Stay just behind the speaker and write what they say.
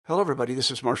Hello, everybody. This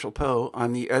is Marshall Poe.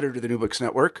 I'm the editor of the New Books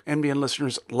Network. NBN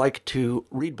listeners like to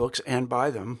read books and buy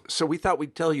them. So we thought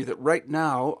we'd tell you that right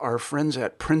now, our friends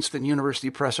at Princeton University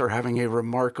Press are having a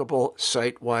remarkable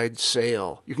site-wide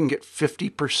sale. You can get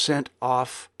 50%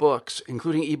 off books,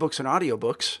 including ebooks and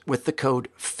audiobooks, with the code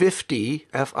 50,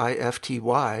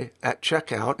 F-I-F-T-Y, at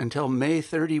checkout until May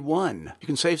 31. You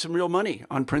can save some real money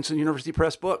on Princeton University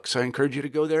Press books. I encourage you to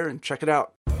go there and check it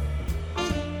out.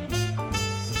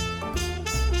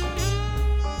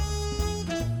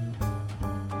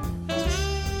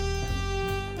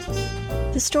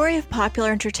 The story of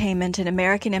popular entertainment in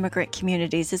American immigrant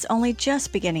communities is only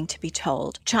just beginning to be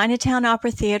told. Chinatown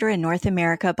Opera Theater in North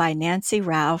America by Nancy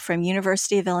Rao from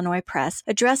University of Illinois Press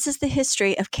addresses the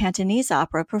history of Cantonese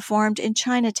opera performed in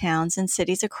Chinatowns and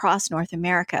cities across North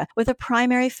America, with a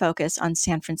primary focus on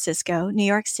San Francisco, New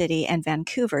York City, and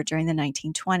Vancouver during the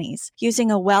 1920s. Using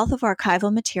a wealth of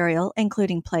archival material,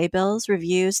 including playbills,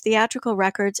 reviews, theatrical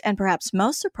records, and perhaps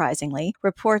most surprisingly,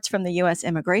 reports from the U.S.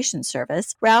 Immigration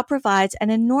Service, Rao provides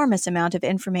an enormous amount of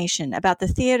information about the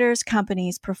theaters,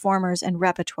 companies, performers, and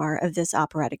repertoire of this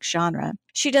operatic genre.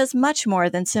 She does much more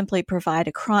than simply provide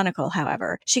a chronicle,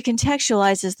 however. She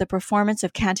contextualizes the performance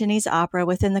of Cantonese opera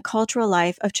within the cultural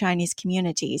life of Chinese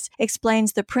communities,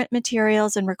 explains the print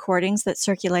materials and recordings that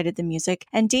circulated the music,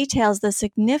 and details the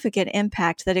significant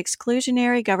impact that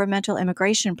exclusionary governmental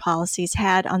immigration policies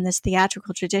had on this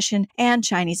theatrical tradition and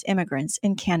Chinese immigrants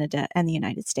in Canada and the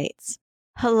United States.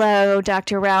 Hello,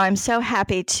 Dr. Rao. I'm so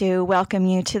happy to welcome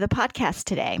you to the podcast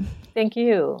today. Thank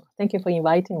you. Thank you for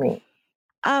inviting me.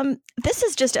 This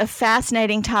is just a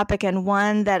fascinating topic and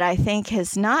one that I think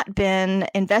has not been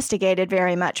investigated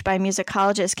very much by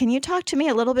musicologists. Can you talk to me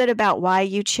a little bit about why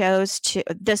you chose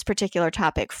this particular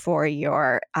topic for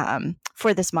your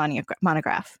for this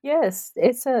monograph? Yes,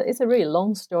 it's a really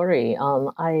long story.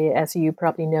 As you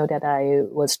probably know, that I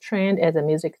was trained as a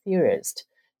music theorist.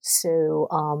 So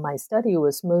my study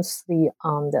was mostly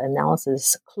on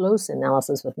the close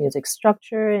analysis of music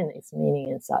structure and its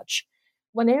meaning and such.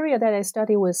 One area that I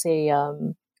studied was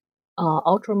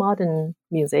ultramodern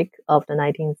music of the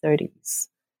 1930s.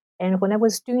 And when I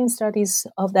was doing studies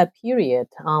of that period,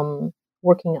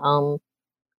 working on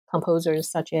composers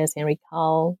such as Henry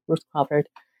Cowell, Ruth Crawford,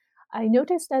 I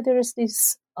noticed that there is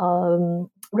this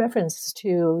reference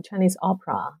to Chinese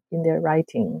opera in their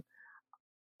writing,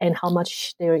 and how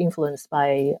much they're influenced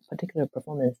by particular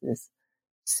performances.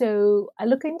 So I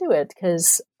look into it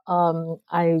because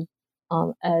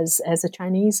as a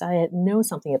Chinese, I know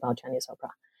something about Chinese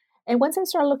opera. And once I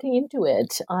started looking into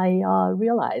it, I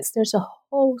realized there's a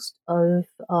host of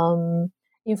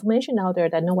information out there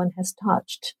that no one has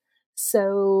touched.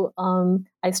 So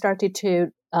I started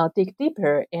to dig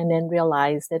deeper and then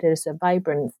realized that there's a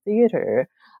vibrant theater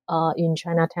in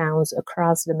Chinatowns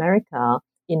across America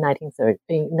in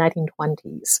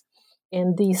 1920s.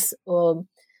 And these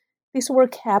were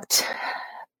kept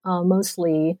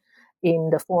mostly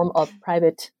in the form of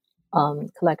private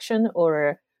collection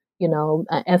or,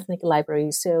 ethnic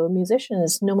libraries. So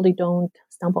musicians normally don't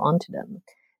stumble onto them.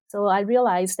 So I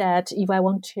realized that if I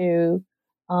want to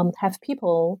have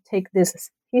people take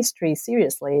this history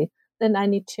seriously, then I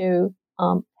need to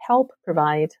help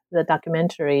provide the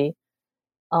documentary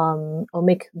or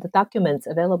make the documents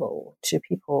available to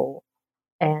people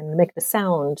and make the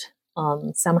sound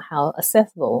somehow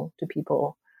accessible to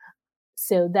people.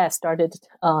 So that started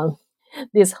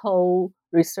this whole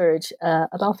research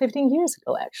about 15 years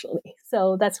ago, actually.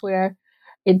 So that's where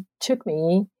it took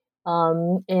me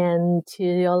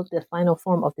until the final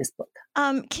form of this book.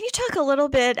 Can you talk a little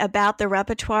bit about the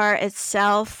repertoire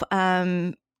itself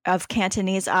of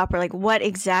Cantonese opera? Like, what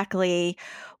exactly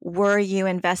were you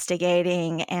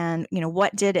investigating, and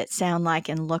what did it sound like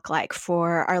and look like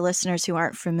for our listeners who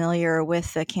aren't familiar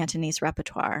with the Cantonese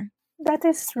repertoire? That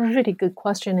is a really good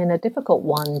question and a difficult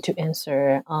one to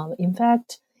answer. In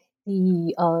fact,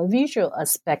 the visual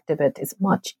aspect of it is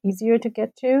much easier to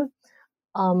get to,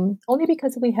 only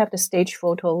because we have the stage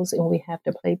photos and we have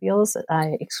the playbills.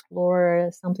 I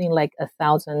explore something like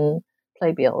 1,000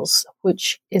 playbills,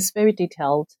 which is very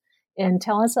detailed and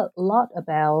tell us a lot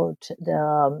about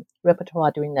the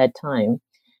repertoire during that time.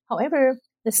 However,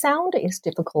 the sound is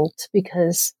difficult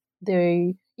because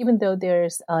even though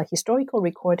there's a historical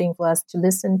recording for us to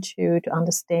listen to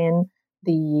understand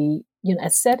the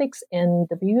aesthetics and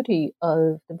the beauty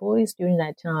of the voice during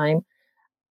that time,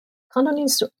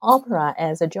 Cantonese opera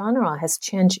as a genre has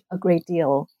changed a great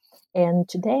deal. And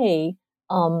today,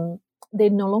 they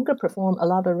no longer perform a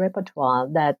lot of repertoire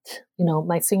that,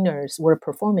 my singers were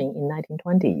performing in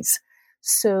 1920s.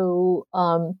 So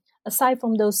aside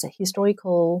from those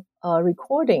historical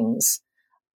recordings,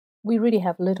 we really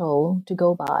have little to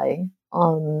go by.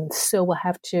 So we'll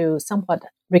have to somewhat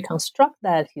reconstruct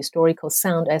that historical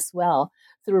sound as well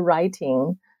through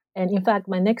writing. And in fact,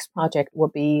 my next project will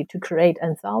be to create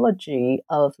anthology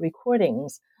of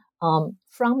recordings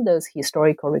from those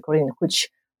historical recordings, which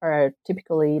are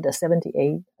typically the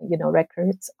 78,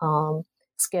 records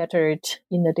scattered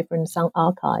in the different sound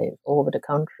archive all over the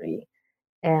country.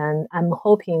 And I'm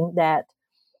hoping that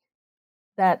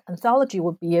anthology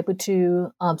would be able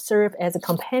to serve as a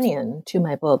companion to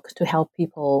my book to help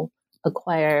people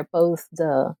acquire both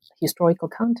the historical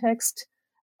context,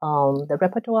 the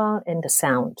repertoire, and the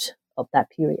sound of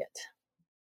that period.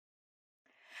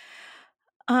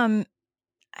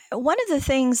 One of the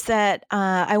things that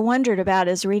I wondered about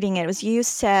as reading it was you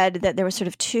said that there were sort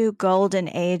of two golden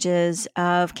ages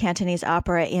of Cantonese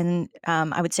opera in,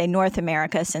 I would say, North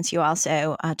America, since you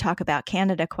also talk about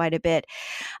Canada quite a bit.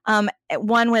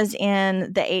 One was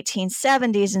in the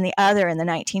 1870s and the other in the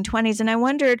 1920s. And I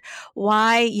wondered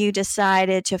why you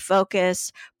decided to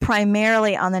focus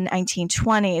primarily on the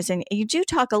 1920s. And you do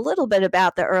talk a little bit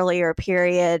about the earlier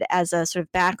period as a sort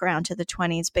of background to the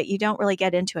 20s, but you don't really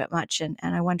get into it much. And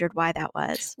I wondered why that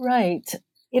was. Right.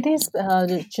 It is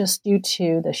just due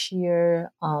to the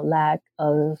sheer lack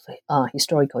of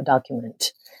historical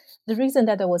document. The reason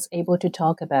that I was able to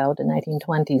talk about the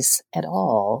 1920s at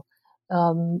all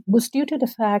was due to the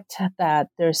fact that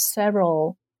there's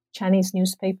several Chinese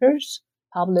newspapers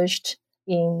published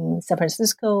in San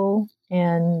Francisco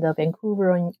and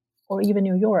Vancouver or even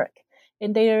New York.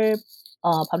 And their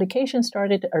publication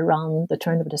started around the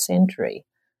turn of the century.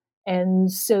 And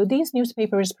so these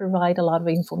newspapers provide a lot of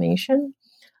information.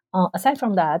 Aside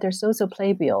from that, there's also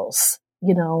playbills.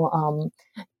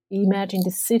 Imagine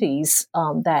the cities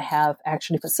that have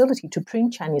actually facility to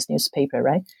print Chinese newspaper,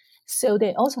 right? So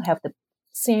they also have the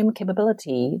same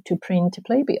capability to print a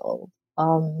playbill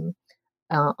on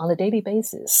a daily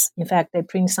basis. In fact, they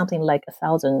print something like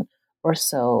 1,000 or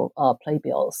so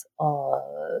playbills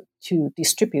to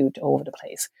distribute all over the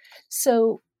place.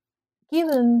 So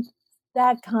given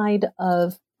that kind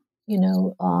of,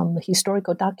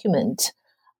 historical document,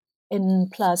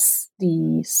 and plus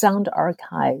the sound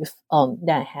archive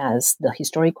that has the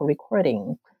historical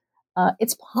recording,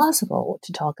 it's possible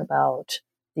to talk about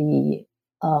the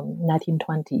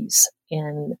 1920s,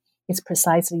 and it's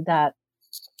precisely that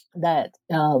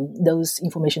those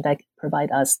information that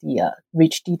provide us the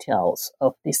rich details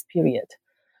of this period.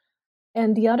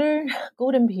 And the other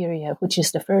golden period, which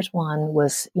is the first one,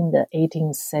 was in the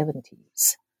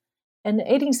 1870s. And the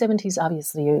 1870s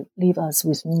obviously leave us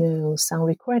with no sound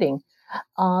recording,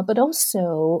 but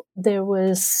also there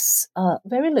was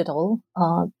very little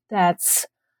that's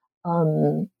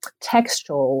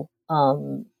textual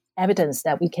evidence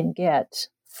that we can get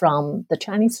from the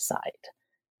Chinese side.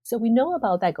 So we know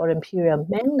about that golden period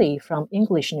mainly from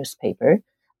English newspaper,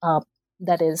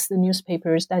 that is the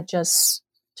newspapers that just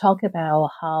talk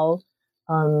about how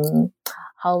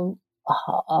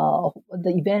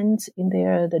the events in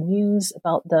there, the news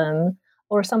about them,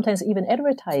 or sometimes even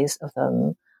advertise of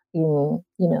them in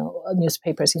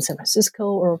newspapers in San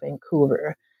Francisco or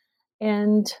Vancouver.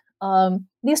 And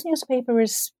these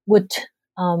newspapers would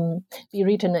be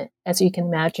written, as you can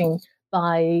imagine,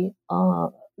 by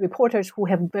reporters who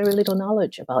have very little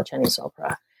knowledge about Chinese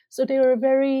opera. So they were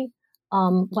very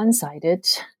one-sided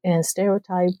and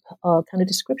stereotype kind of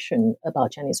description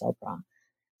about Chinese opera.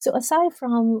 So aside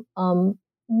from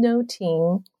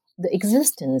noting the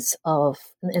existence of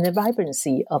and the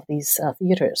vibrancy of these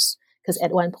theaters, because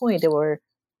at one point there were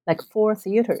like 4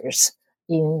 theaters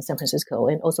in San Francisco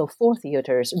and also 4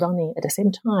 theaters running at the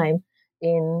same time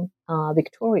in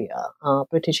Victoria,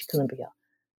 British Columbia.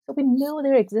 So we know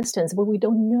their existence, but we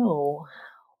don't know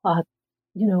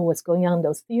what's going on in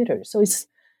those theaters. So it's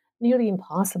nearly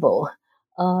impossible.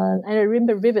 And I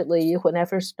remember vividly when I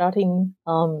first starting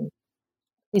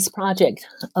this project,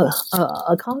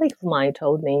 a colleague of mine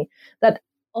told me that,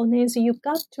 "Oh, Nancy, you've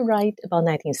got to write about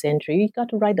 19th century. You've got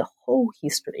to write the whole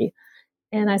history."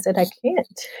 And I said, "I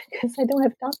can't because I don't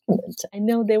have documents. I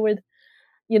know they were,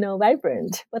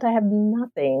 vibrant, but I have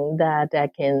nothing that I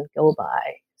can go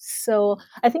by." So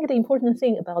I think the important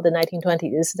thing about the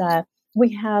 1920s is that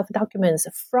we have documents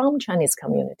from Chinese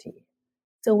community.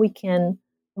 So we can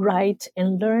write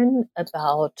and learn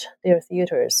about their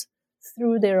theaters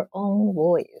through their own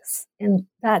voice. And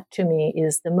that, to me,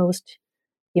 is the most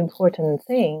important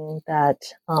thing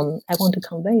that I want to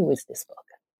convey with this book.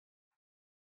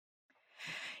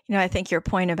 I think your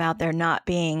point about there not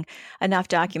being enough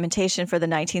documentation for the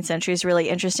 19th century is really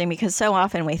interesting, because so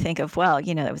often we think of, well,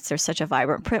 there's such a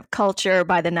vibrant print culture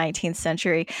by the 19th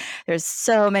century. There's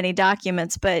so many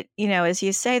documents, but, as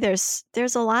you say, there's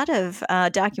a lot of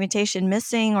documentation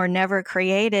missing or never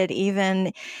created,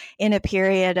 even in a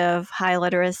period of high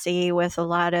literacy with a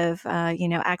lot of,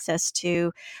 access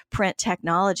to print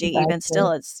technology. Exactly. Even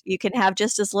still, you can have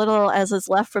just as little as is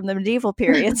left from the medieval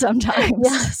period sometimes.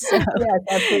 Yes,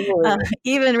 absolutely.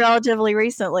 Even relatively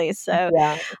recently. So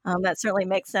Yeah. that certainly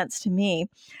makes sense to me.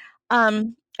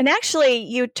 And actually,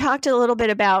 you talked a little bit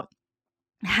about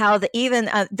how even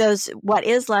what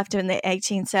is left in the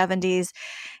 1870s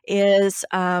is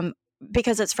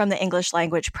because it's from the English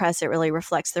language press, it really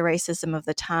reflects the racism of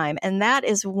the time. And that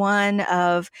is one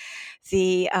of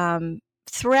the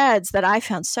threads that I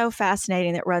found so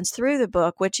fascinating that runs through the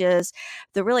book, which is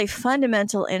the really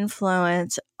fundamental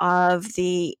influence of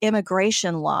the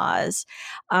immigration laws,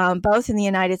 both in the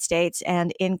United States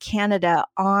and in Canada,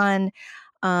 on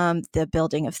the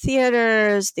building of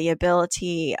theaters, the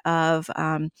ability of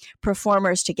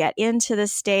performers to get into the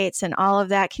States, and all of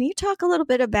that. Can you talk a little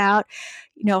bit about,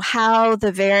 how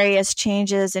the various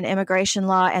changes in immigration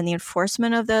law and the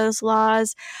enforcement of those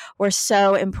laws were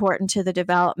so important to the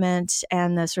development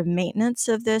and the sort of maintenance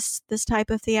of this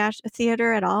type of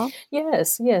theater at all?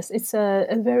 Yes. It's a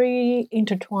very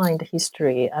intertwined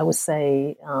history. I would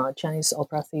say Chinese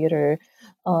opera theater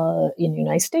in the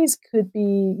United States could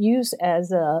be used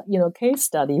as a case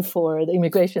study for the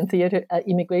immigration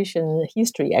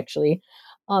history, actually.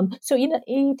 So in the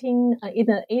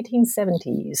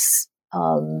 1870s,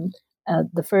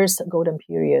 the first golden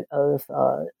period of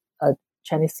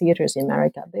Chinese theaters in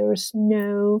America, there was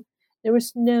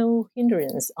no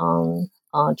hindrance on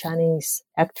Chinese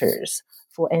actors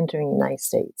for entering the United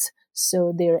States.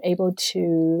 So they're able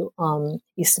to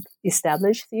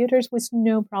establish theaters with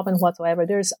no problem whatsoever.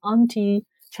 There's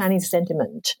anti-Chinese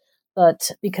sentiment,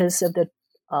 but because of the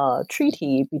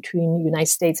treaty between the United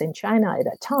States and China at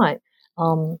that time,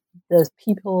 the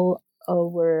people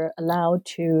were allowed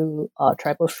to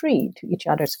travel free to each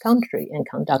other's country and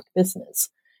conduct business.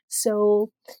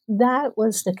 So that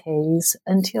was the case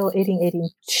until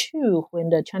 1882, when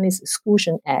the Chinese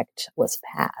Exclusion Act was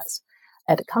passed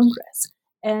at Congress.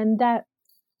 And that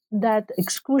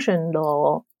exclusion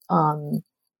law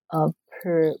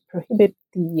prohibit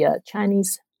the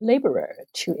Chinese laborer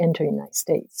to enter the United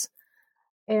States.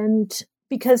 And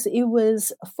because it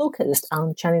was focused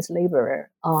on Chinese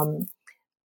laborer,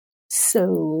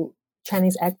 so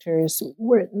Chinese actors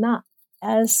were not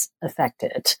as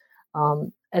affected,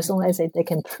 as long as they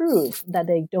can prove that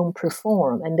they don't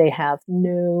perform and they have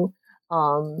no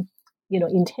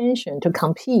intention to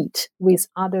compete with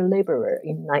other laborers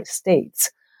in the United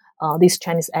States. These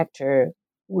Chinese actors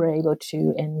were able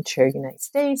to enter the United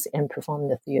States and perform in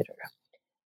the theater.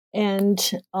 And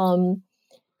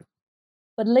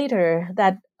but later,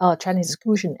 that Chinese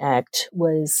Exclusion Act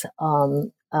was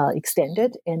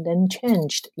extended and then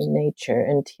changed in nature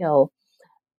until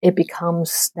it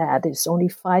becomes that it's only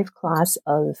 5 classes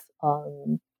of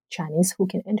Chinese who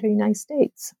can enter the United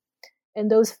States. And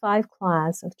those 5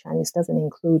 classes of Chinese doesn't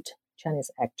include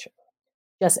Chinese actor,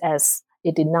 just as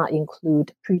it did not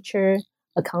include preacher,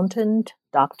 accountant,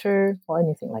 doctor, or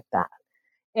anything like that.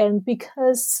 And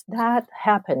because that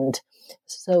happened,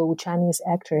 so Chinese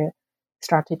actor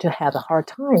started to have a hard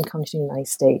time coming to the United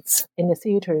States, and the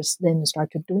theaters then start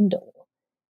to dwindle.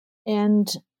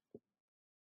 And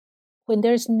when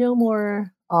there's no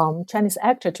more Chinese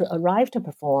actor to arrive to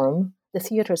perform, the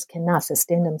theaters cannot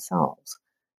sustain themselves.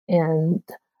 And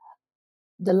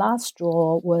the last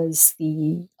straw was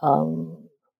the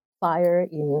fire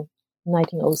in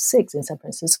 1906 in San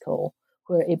Francisco,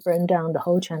 where it burned down the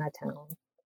whole Chinatown,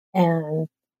 and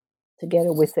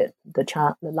together with it, the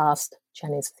last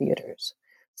Chinese theaters.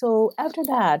 So after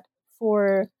that,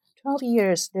 for 12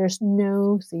 years, there's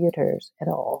no theaters at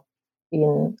all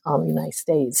in United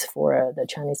States for the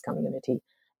Chinese community.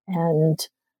 And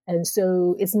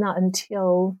so it's not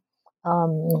until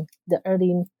the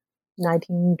early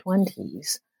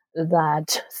 1920s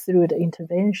that through the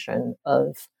intervention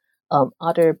of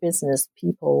other business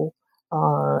people,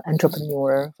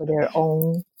 entrepreneur for their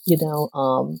own,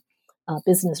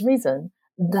 business reason,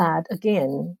 that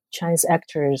again, Chinese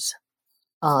actors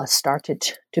started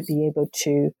to be able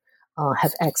to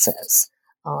have access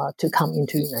to come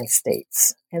into the United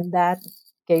States. And that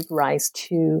gave rise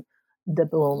to the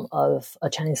boom of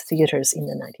Chinese theaters in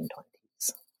the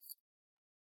 1920s.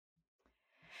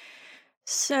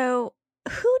 So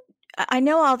I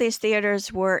know all these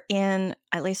theaters were in,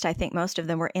 at least I think most of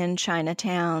them were in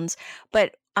Chinatowns,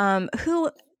 but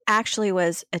who actually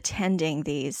was attending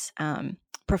these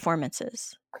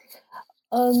performances?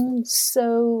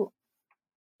 So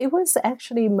it was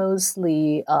actually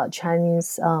mostly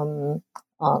Chinese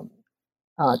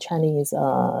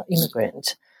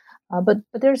immigrant. But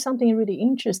there's something really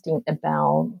interesting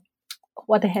about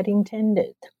what they had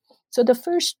intended. So the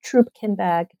first troop came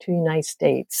back to the United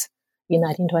States in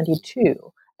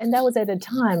 1922. And that was at a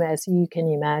time, as you can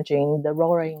imagine, the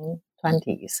roaring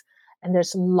 20s. And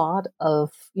there's a lot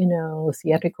of,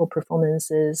 theatrical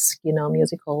performances,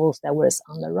 musicals that was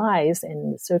on the rise,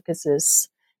 and circuses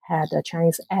had a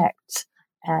Chinese act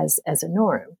as a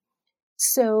norm.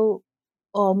 So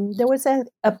there was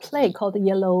a play called The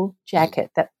Yellow Jacket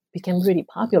that became really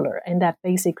popular, and that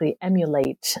basically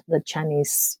emulate the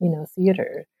Chinese,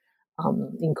 theater,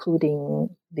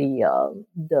 including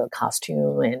the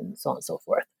costume and so on and so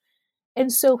forth.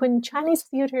 And so when Chinese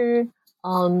theater,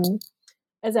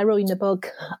 as I wrote in the book,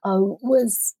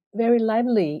 was very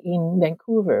lively in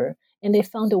Vancouver, and they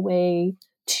found a way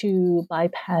to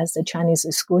bypass the Chinese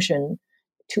exclusion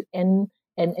to end,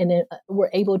 and were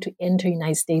able to enter the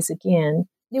United States again.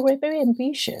 They were very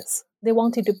ambitious. They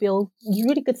wanted to build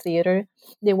really good theater.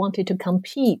 They wanted to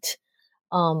compete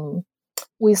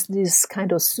with this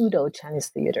kind of pseudo Chinese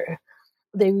theater.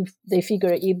 They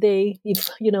figure if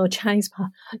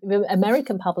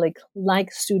American public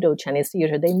like pseudo Chinese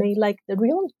theater, they may like the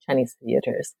real Chinese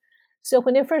theaters. So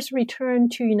when they first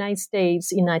returned to the United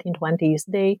States in 1920s,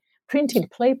 they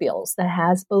printed playbills that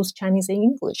has both Chinese and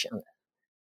English on it.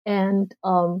 And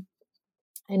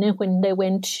then when they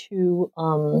went to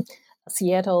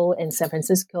Seattle and San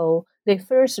Francisco, they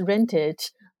first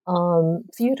rented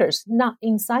theaters not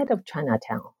inside of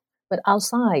Chinatown, but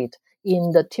outside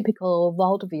in the typical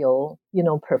vaudeville,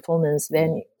 performance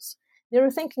venues. They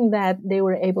were thinking that they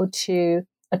were able to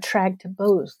attract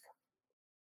both.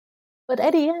 But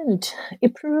at the end,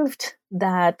 it proved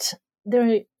that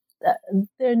there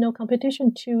no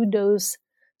competition to those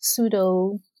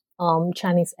pseudo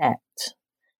Chinese acts.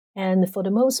 And for the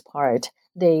most part,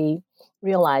 they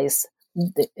realized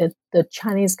the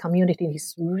Chinese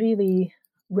communities really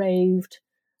raved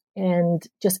and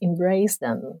just embraced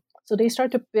them. So they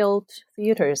started to build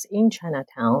theaters in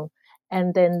Chinatown,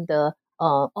 and then the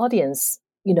audience,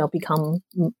 become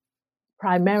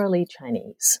primarily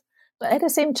Chinese. But at the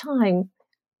same time,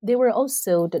 they were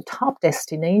also the top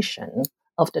destination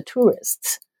of the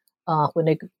tourists when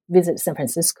they visit San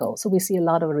Francisco. So we see a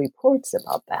lot of reports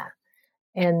about that.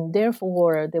 And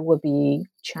therefore, there will be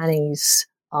Chinese,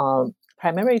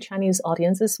 primarily Chinese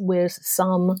audiences with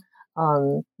some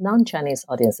non-Chinese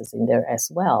audiences in there as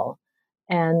well.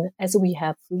 And as we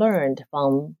have learned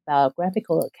from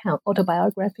autobiographical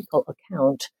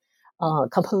account,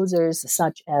 composers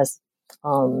such as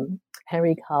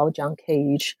Henry Cow, John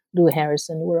Cage, Lou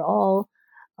Harrison were all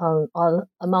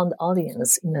among the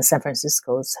audience in the San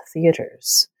Francisco's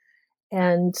theaters.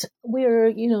 And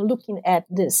we're, looking at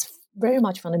this very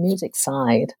much from the music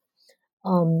side.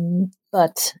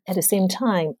 But at the same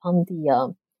time, on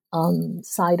the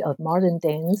side of modern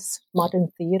dance, modern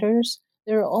theaters,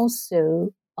 there are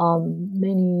also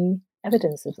many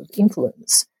evidences of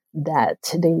influence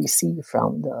that they receive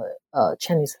from the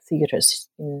Chinese theaters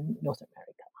in North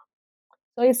America.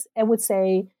 So I would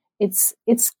say it's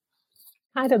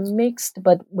kind of mixed,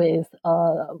 but with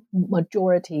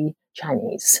majority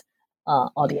Chinese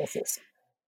audiences.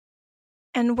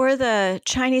 And were the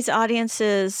Chinese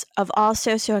audiences of all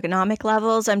socioeconomic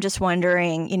levels? I'm just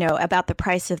wondering, about the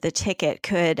price of the ticket.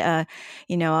 Could, a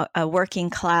working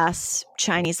class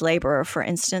Chinese laborer, for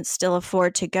instance, still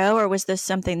afford to go? Or was this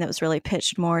something that was really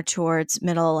pitched more towards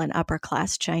middle and upper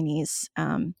class Chinese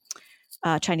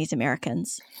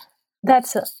Americans?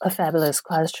 That's a fabulous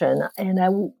question. And I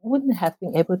wouldn't have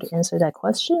been able to answer that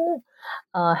question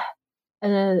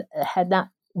and had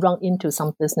not run into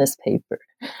some business paper.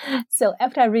 So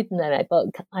after I written my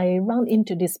book, I ran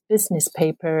into this business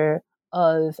paper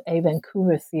of a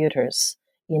Vancouver theaters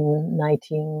in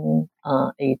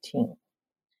 1918.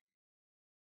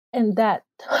 And that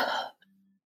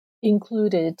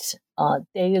included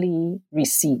daily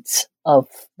receipts of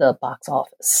the box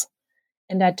office.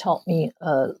 And that taught me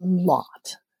a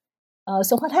lot.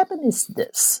 So what happened is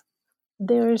this.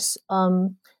 There's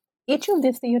each of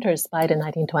the theaters by the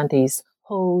 1920s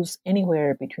holds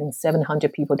anywhere between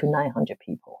 700 people to 900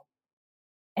 people.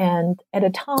 And at the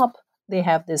top, they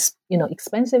have this,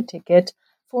 expensive ticket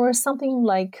for something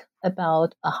like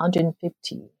about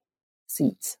 150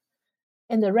 seats.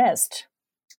 And the rest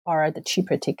are the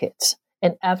cheaper tickets.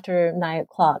 And after 9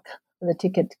 o'clock, the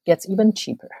ticket gets even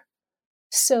cheaper.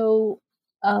 So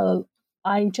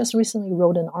I just recently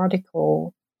wrote an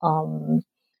article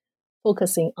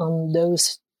focusing on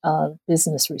those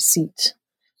business receipts,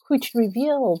 which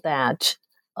reveal that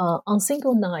on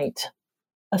single night,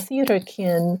 a theater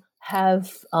can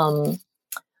have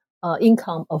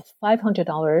income of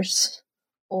 $500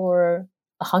 or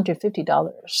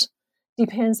 $150.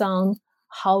 Depends on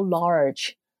how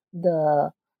large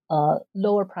the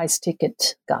lower price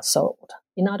ticket got sold.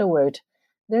 In other words,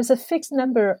 there's a fixed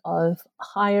number of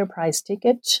higher price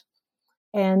tickets,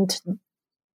 and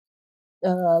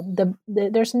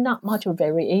there's not much of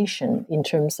variation in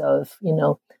terms of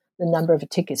the number of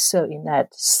tickets sold in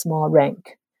that small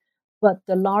rank. But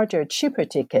the larger, cheaper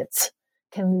tickets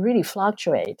can really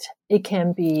fluctuate. It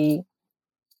can be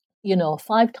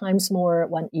 5 times more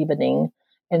one evening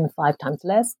and 5 times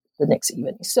less the next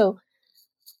evening. So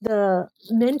the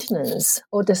maintenance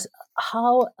or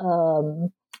how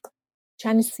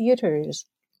Chinese theaters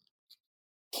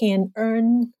can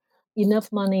earn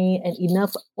enough money and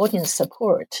enough audience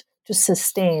support to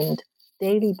sustain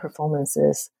daily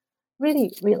performances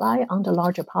really rely on the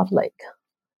larger public.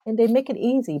 And they make it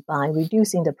easy by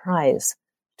reducing the price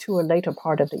to a later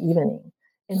part of the evening.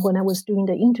 And when I was doing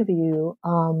the interview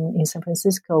in San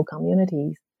Francisco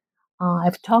communities,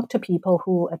 I've talked to people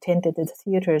who attended the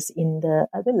theaters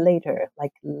a bit later,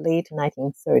 like late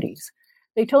 1930s.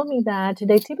 They told me that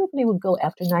they typically would go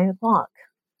after 9 o'clock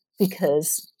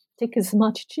because tickets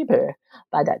much cheaper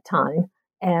by that time.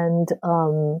 And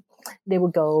they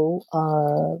would go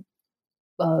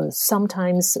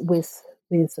sometimes with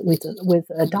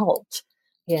adults.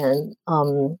 And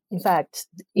in fact,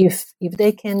 if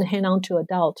they can hang on to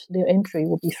adult, their entry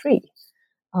will be free.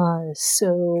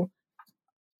 So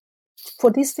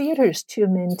for these theaters to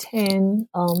maintain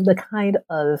the kind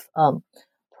of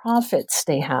profits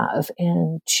they have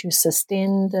and to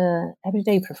sustain the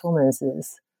everyday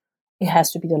performances, it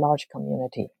has to be the large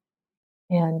community.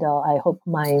 And I hope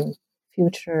my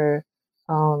future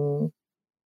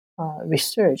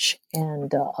research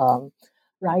and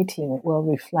writing will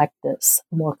reflect this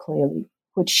more clearly,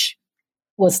 which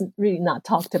was really not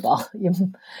talked about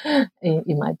in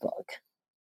my book.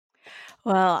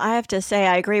 Well, I have to say,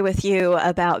 I agree with you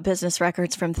about business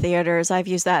records from theaters. I've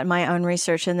used that in my own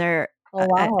research, and they're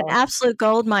an absolute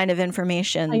goldmine of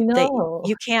information that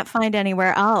you can't find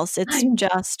anywhere else. It's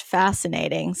just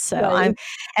fascinating. So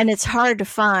and it's hard to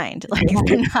find. Like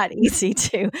they're not easy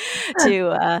to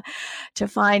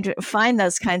find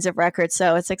those kinds of records.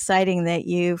 So it's exciting that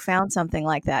you found something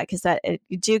like that, because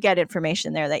you do get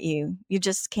information there that you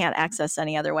just can't access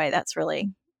any other way. That's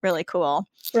really, really cool.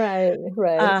 Right.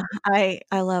 I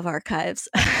love archives.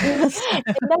 And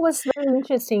that was very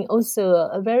interesting. Also,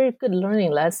 a very good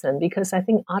learning lesson, because I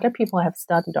think other people have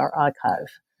studied our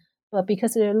archive, but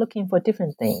because they're looking for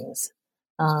different things,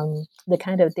 the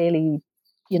kind of daily,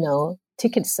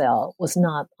 ticket sale was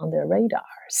not on their radar.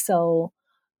 So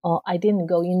I didn't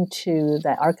go into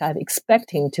the archive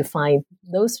expecting to find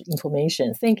those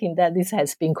information, thinking that this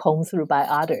has been combed through by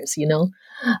others,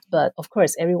 But of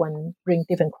course, everyone brings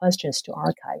different questions to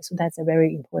archive. So that's a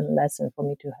very important lesson for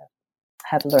me to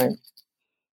have learned.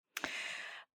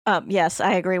 Yes,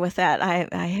 I agree with that.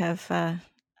 I have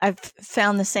I've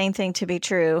found the same thing to be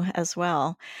true as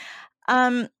well.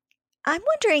 I'm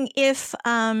wondering if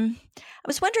I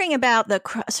was wondering about the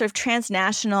sort of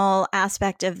transnational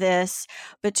aspect of this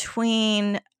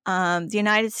between the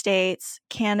United States,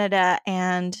 Canada,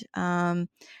 and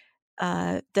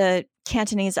the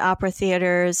Cantonese opera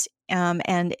theaters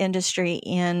and industry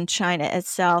in China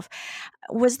itself.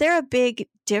 Was there a big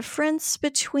difference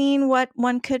between what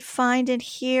one could find and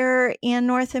hear in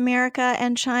North America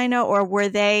and China, or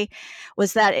was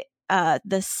that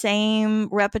the same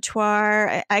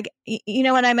repertoire? You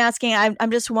know what I'm asking?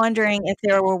 I'm just wondering if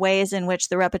there were ways in which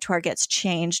the repertoire gets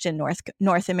changed in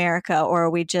North America, or are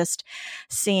we just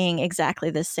seeing exactly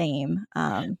the same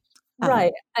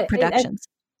productions?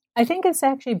 I think it's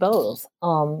actually both.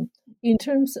 In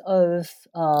terms of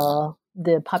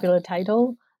the popular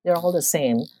title, they're all the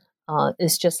same.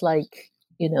 It's just like,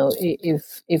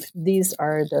 if these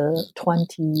are the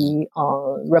 20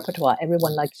 repertoire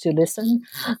everyone likes to listen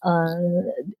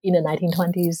in the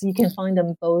 1920s, you can find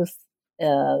them both,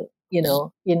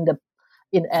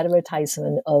 in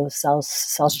advertisement of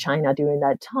South China during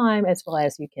that time, as well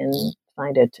as you can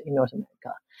find it in North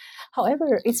America.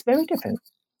 However, it's very different,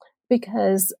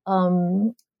 because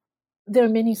there are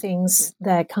many things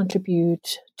that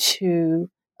contribute to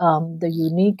the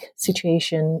unique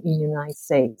situation in the United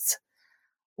States.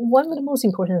 One of the most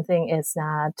important things is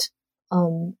that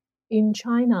in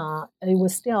China, it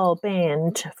was still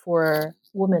banned for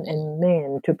women and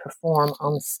men to perform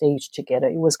on stage together.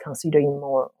 It was considered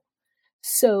immoral.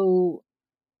 So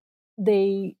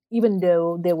even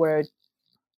though they were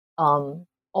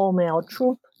all male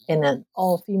troupe and an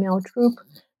all female troupe,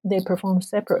 they performed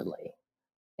separately.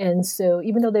 And so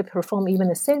even though they perform even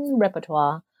the same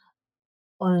repertoire,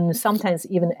 and sometimes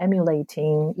even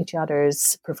emulating each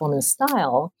other's performance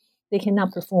style, they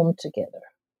cannot perform together.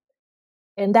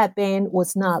 And that ban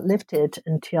was not lifted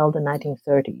until the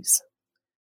 1930s.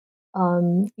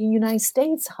 In the United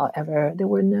States, however, there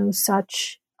were no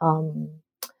such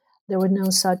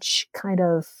kind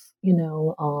of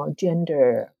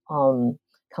gender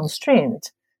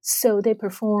constraint. So they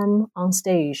perform on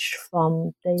stage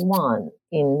from day one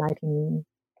in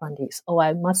 1920s. Oh,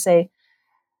 I must say,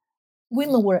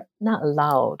 women were not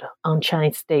allowed on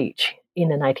Chinese stage in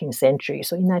the 19th century.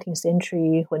 So in 19th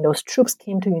century, when those troops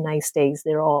came to the United States,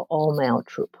 they're all male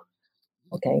troop.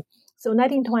 Okay, so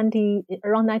 1920,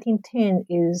 around 1910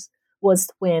 was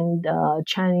when the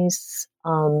Chinese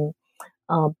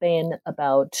ban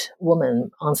about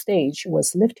women on stage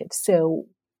was lifted. So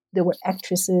there were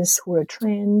actresses who were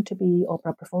trained to be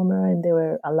opera performer, and they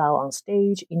were allowed on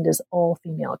stage in this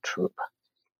all-female troupe.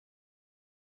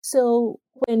 So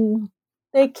when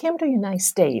they came to the United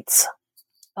States,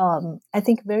 I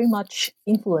think very much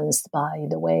influenced by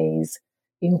the ways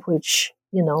in which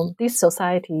this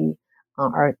society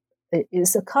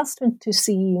is accustomed to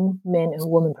seeing men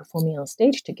and women performing on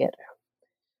stage together.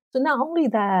 So not only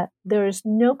that, there is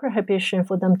no prohibition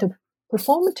for them to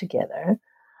perform together,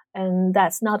 and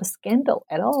that's not a scandal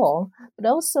at all, but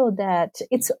also that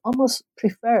it's almost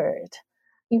preferred.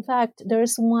 In fact,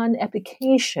 there's one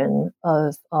application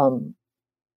of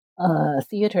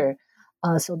theater.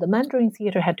 So the Mandarin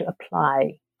Theater had to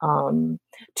apply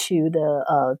to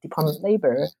the Department of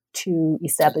Labor to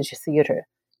establish a theater.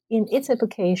 In its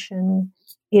application,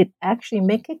 it actually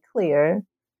make it clear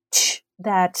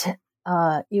that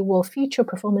it will feature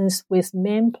performance with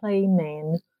men playing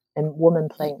men and women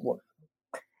playing women.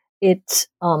 It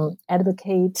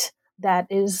advocates that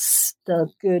is the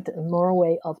good and moral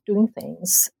way of doing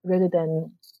things rather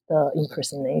than the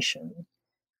impersonation.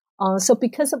 So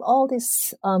because of all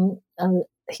this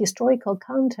historical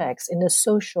context in the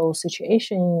social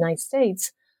situation in the United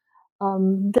States,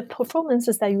 the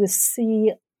performances that you would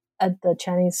see at the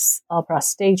Chinese opera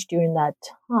stage during that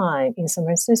time in San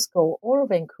Francisco or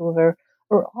Vancouver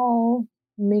are all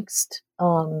mixed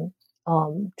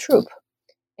troupe.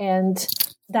 And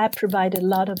that provided a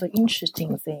lot of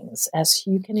interesting things, as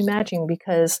you can imagine,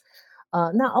 because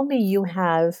not only you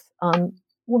have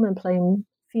women playing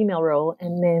female role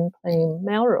and men playing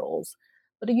male roles,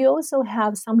 but you also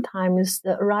have sometimes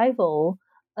the arrival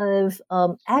of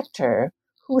actor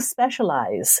who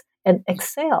specialize and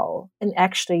excel and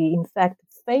actually, in fact,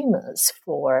 famous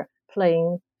for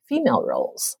playing female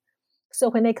roles. So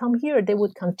when they come here, they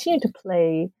would continue to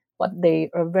play what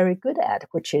they are very good at,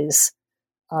 which is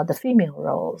the female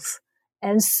roles.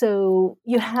 And so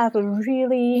you have a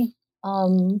really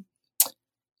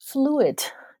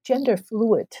gender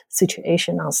fluid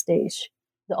situation on stage.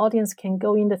 The audience can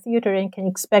go in the theater and can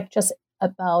expect just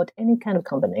about any kind of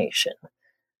combination.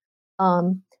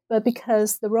 But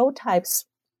because the role types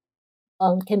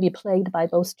can be played by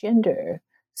both gender,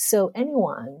 so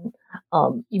anyone,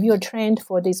 if you're trained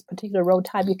for this particular role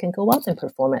type, you can go up and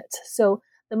perform it. So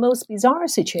the most bizarre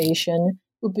situation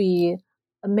would be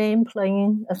a man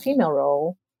playing a female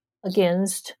role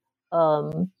against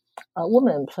a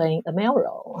woman playing a male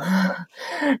role,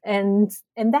 and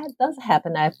that does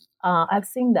happen. I've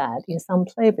seen that in some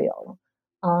playbill.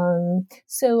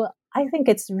 So I think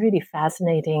it's really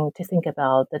fascinating to think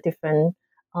about the different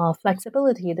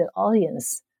flexibility the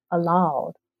audience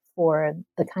allowed for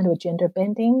the kind of gender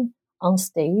bending on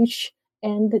stage,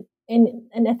 and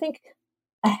I think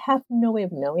I have no way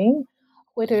of knowing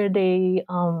whether they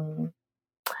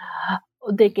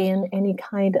gain any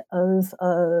kind of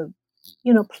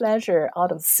pleasure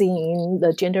out of seeing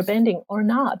the gender bending or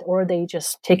not, or they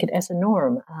just take it as a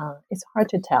norm. It's hard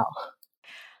to tell.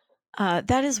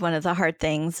 That is one of the hard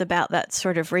things about that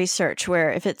sort of research,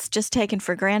 where if it's just taken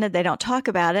for granted, they don't talk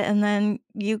about it, and then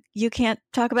you can't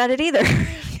talk about it either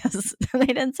because they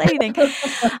didn't say anything.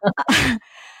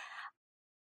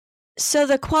 So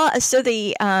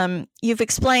you've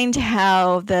explained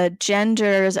how the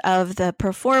genders of the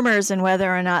performers and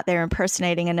whether or not they're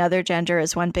impersonating another gender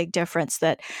is one big difference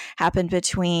that happened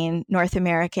between North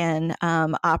American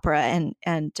opera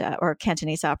and or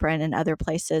Cantonese opera and in other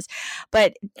places.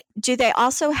 But do they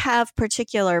also have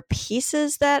particular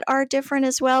pieces that are different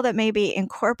as well, that maybe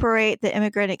incorporate the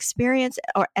immigrant experience,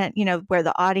 or where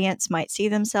the audience might see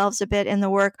themselves a bit in the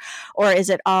work, or is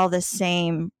it all the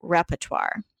same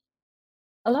repertoire?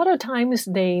 A lot of times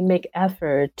they make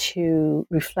effort to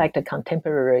reflect the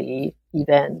contemporary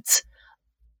events,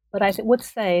 but I would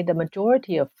say the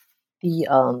majority of the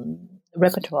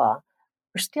repertoire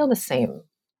are still the same.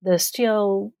 They're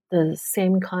still the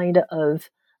same kind of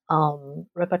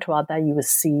repertoire that you would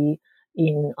see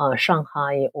in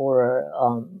Shanghai or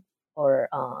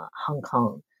Hong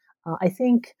Kong. I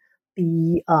think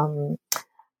the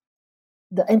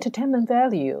the entertainment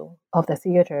value of the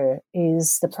theater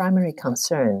is the primary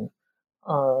concern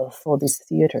for these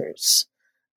theaters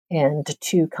and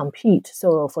to compete.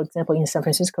 So, for example, in San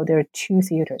Francisco, there are two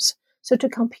theaters. So to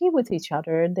compete with each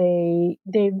other, they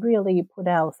really put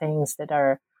out things that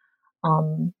are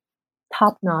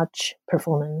top-notch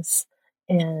performance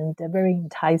and a very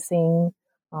enticing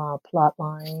plot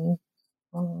line.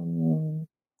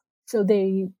 So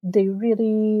they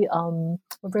really are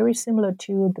very similar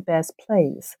to the best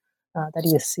plays that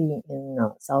you see in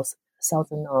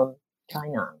southern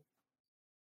China.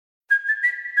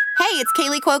 Hey, it's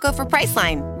Kaylee Cuoco for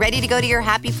Priceline. Ready to go to your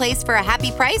happy place for a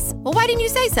happy price? Well, why didn't you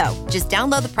say so? Just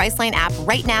download the Priceline app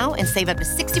right now and save up to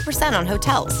 60% on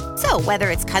hotels. So whether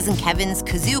it's Cousin Kevin's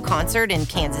Kazoo concert in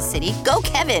Kansas City, go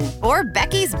Kevin, or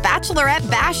Becky's Bachelorette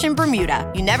Bash in Bermuda,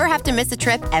 you never have to miss a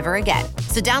trip ever again.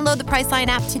 So download the Priceline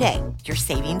app today. Your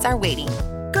savings are waiting.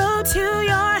 Go to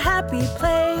your happy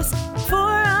place for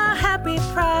a happy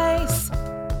price.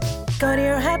 Go to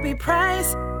your happy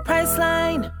price,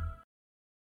 Priceline.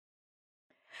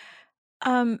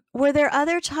 Were there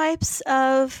other types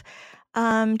of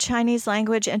Chinese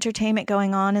language entertainment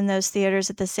going on in those theaters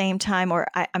at the same time? Or,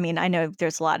 I mean, I know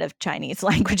there's a lot of Chinese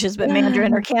languages, but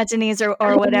Mandarin or Cantonese or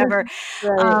whatever.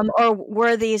 Right. Or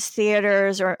were these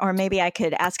theaters, or maybe I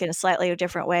could ask in a slightly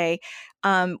different way,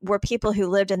 were people who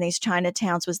lived in these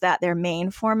Chinatowns, was that their main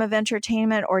form of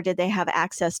entertainment, or did they have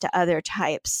access to other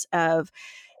types of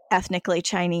ethnically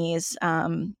Chinese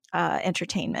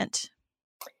entertainment?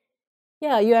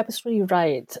 Yeah, you're absolutely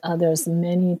right. There's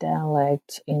many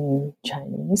dialects in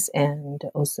Chinese and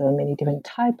also many different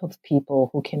type of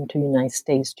people who came to the United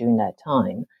States during that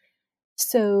time.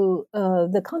 So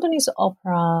the Cantonese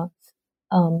opera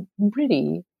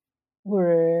really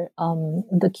were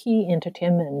the key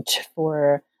entertainment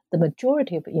for the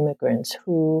majority of immigrants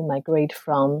who migrate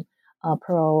from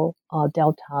Pearl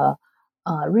Delta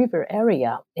River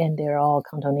area, and they're all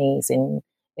Cantonese, and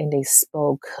they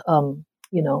spoke,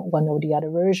 one or the other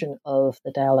version of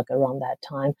the dialect around that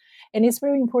time. And it's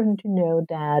very important to know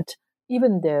that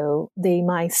even though they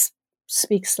might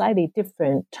speak slightly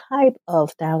different type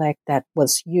of dialect that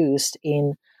was used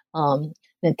in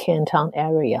the Canton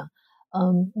area,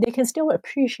 they can still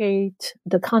appreciate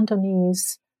the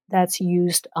Cantonese that's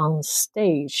used on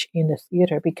stage in the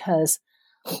theater because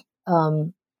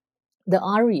the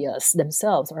arias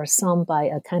themselves are sung by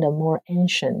a kind of more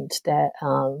ancient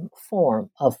form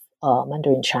of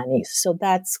Mandarin Chinese. So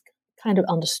that's kind of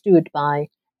understood by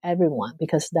everyone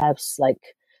because that's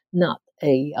like not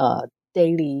a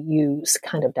daily use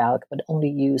kind of dialect, but only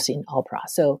used in opera.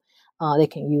 So they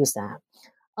can use that.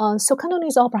 So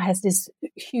Cantonese opera has this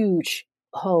huge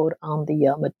hold on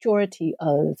the majority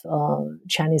of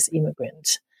Chinese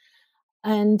immigrants.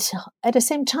 And at the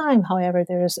same time, however,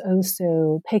 there's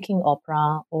also Peking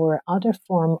opera or other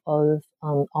form of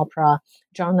opera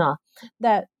genre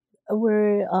that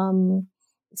were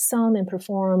sung and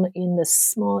performed in the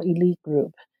small elite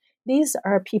group. These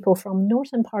are people from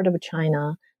northern part of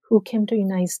China who came to the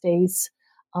United States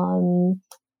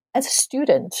as a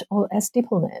student or as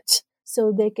diplomat.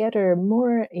 So they gather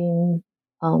more in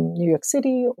New York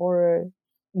City or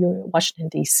Washington,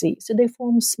 D.C. So they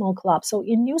form small clubs. So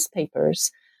in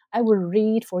newspapers, I would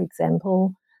read, for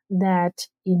example, that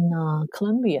in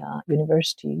Columbia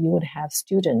University, you would have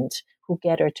students who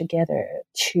gather together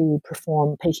to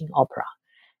perform Peking opera.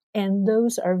 And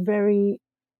those are very,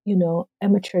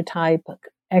 amateur type,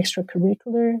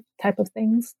 extracurricular type of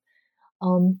things.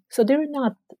 So they're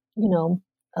not,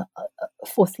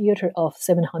 for theater of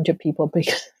 700 people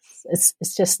because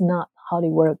it's just not how they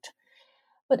worked.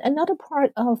 But another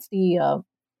part of the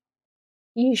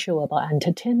issue about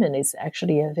entertainment is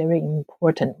actually a very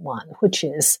important one, which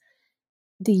is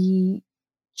the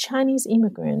Chinese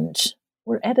immigrants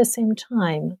were at the same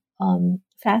time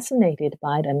fascinated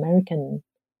by the American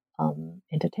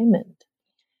entertainment.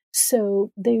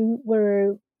 So they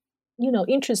were,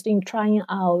 interested in trying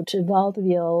out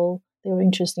vaudeville. They were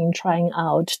interested in trying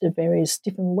out the various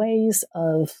different ways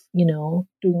of,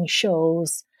 doing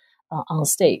shows on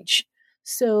stage.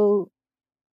 So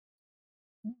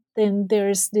then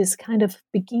there's this kind of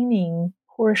beginning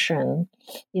portion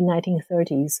in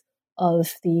 1930s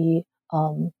of the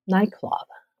nightclub,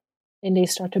 and they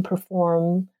start to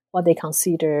perform what they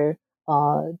consider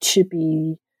to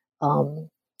be,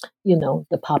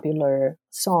 the popular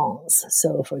songs.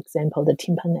 So, for example, the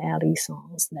Tin Pan Alley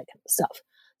songs, that kind of stuff.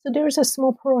 So there's a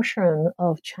small portion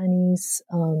of Chinese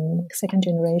second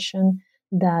generation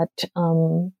that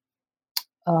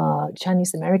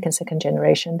Chinese American second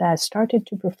generation that started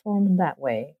to perform that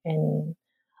way, and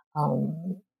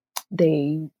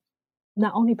they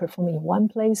not only perform in one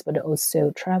place but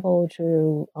also travel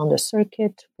to on the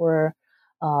circuit for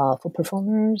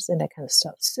performers and that kind of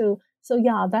stuff. So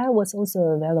yeah, that was also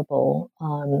available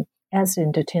as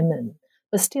entertainment.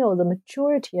 But still, the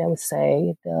majority, I would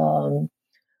say, the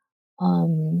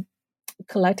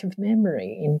collective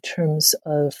memory in terms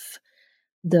of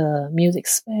the music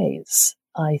space,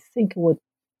 I think would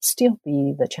still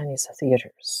be the Chinese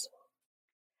theaters.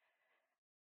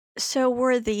 So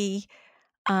were the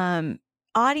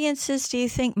audiences, do you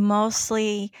think,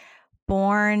 mostly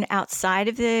born outside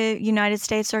of the United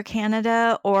States or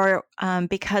Canada, or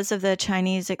because of the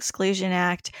Chinese Exclusion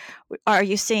Act, are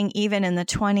you seeing even in the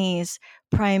 20s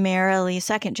primarily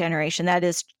second generation, that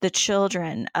is the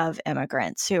children of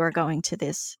immigrants who are going to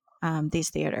these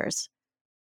theaters?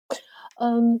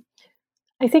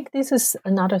 I think this is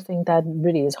another thing that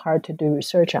really is hard to do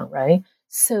research on, right?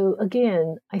 So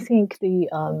again, I think the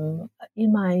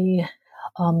in my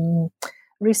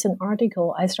recent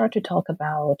article, I start to talk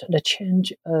about the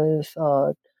change of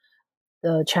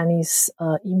the Chinese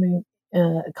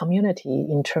community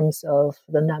in terms of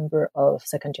the number of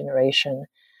second generation.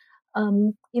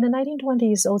 In the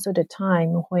 1920s, also the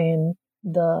time when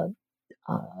the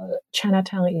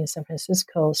Chinatown in San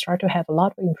Francisco started to have a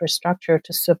lot of infrastructure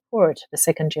to support the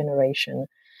second generation.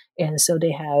 And so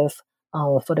they have,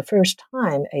 for the first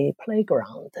time, a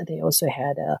playground. They also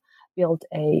had built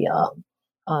a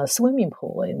swimming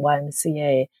pool in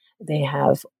YMCA. They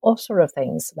have all sorts of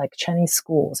things like Chinese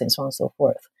schools and so on and so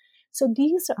forth. So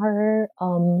these are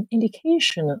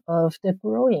indication of the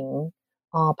growing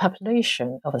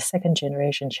population of a second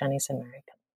generation Chinese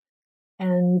American.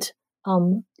 And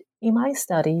in my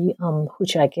study,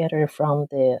 which I gathered from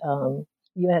the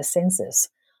U.S. Census,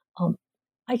 I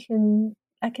can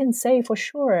say for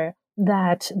sure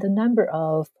that the number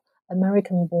of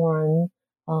American-born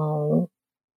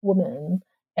women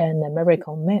and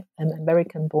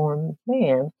American-born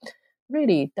men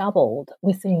really doubled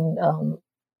within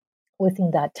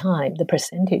that time. The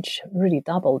percentage really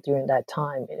doubled during that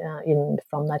time,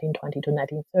 from 1920 to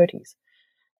 1930s.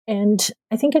 And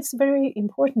I think it's very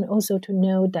important also to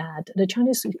know that the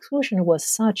Chinese exclusion was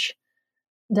such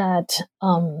that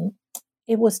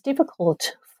it was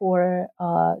difficult for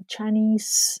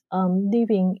Chinese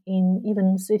living in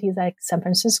even cities like San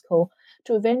Francisco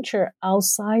to venture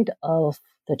outside of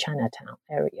the Chinatown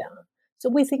area. So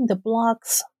we think the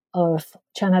blocks of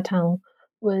Chinatown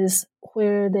was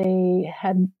where they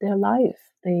had their life.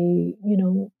 They,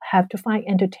 have to find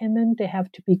entertainment. They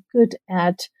have to be good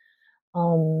at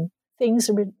things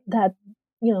that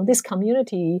this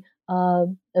community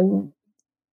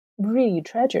really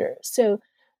treasure. So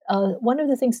one of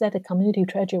the things that the community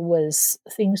treasure was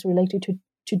things related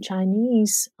to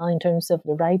Chinese in terms of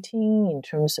the writing, in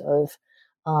terms of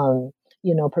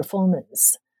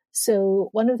performance. So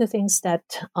one of the things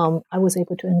that I was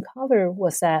able to uncover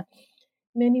was that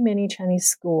many Chinese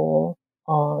school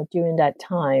during that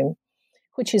time,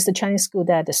 which is the Chinese school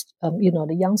that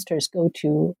the youngsters go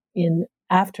to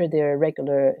after their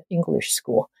regular English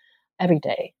school every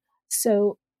day.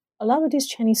 So a lot of these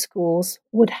Chinese schools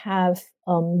would have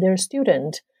their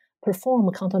student perform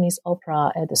Cantonese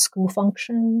opera at the school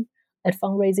function, at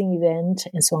fundraising event,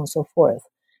 and so on and so forth.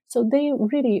 So they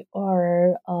really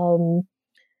are,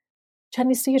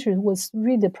 Chinese theater was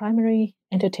really the primary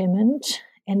entertainment,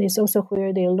 and it's also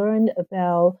where they learned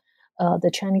about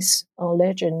the Chinese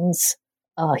legends,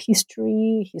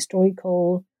 history,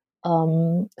 historical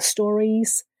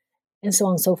stories, and so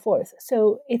on and so forth.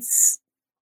 So it's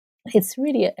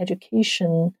really an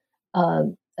education,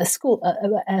 a school,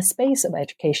 a space of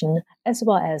education, as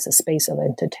well as a space of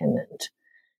entertainment.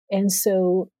 And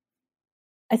so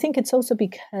I think it's also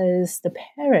because the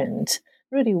parent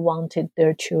really wanted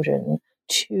their children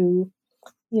to,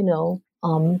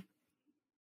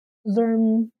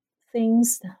 learn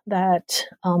things that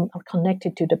are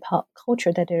connected to the pop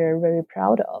culture that they're very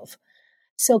proud of.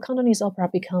 So Cantonese opera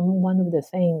become one of the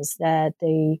things that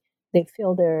they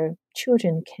feel their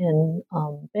children can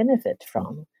benefit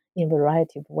from in a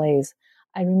variety of ways.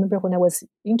 I remember when I was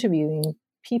interviewing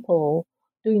people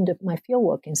doing my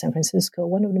fieldwork in San Francisco,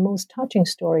 one of the most touching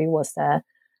story was that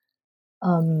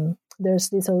there's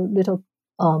this little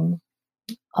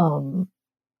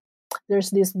there's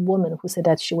this woman who said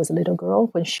that she was a little girl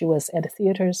when she was at the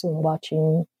theaters and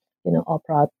watching,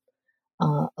 opera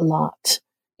a lot.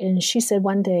 And she said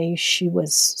one day she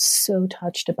was so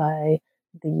touched by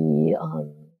the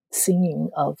singing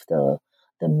of the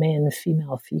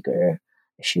man-female figure.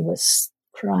 She was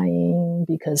crying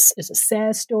because it's a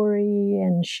sad story,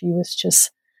 and she was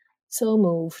just so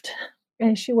moved.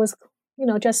 And she was,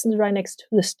 just right next to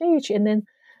the stage. And then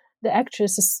the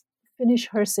actress finished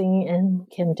her singing and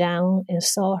came down and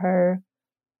saw her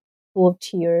full of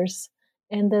tears.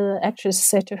 And the actress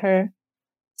said to her,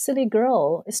 "Silly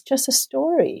girl, it's just a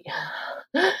story."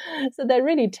 So that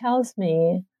really tells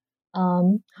me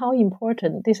how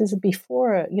important this is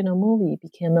before, movie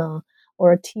became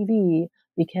or TV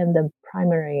became the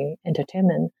primary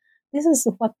entertainment. This is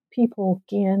what people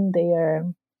gain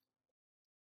their,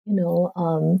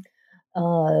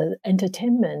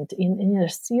 entertainment in a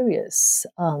serious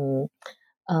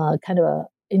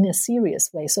in a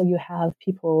serious way. So you have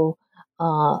people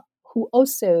who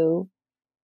also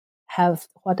have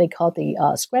what they call the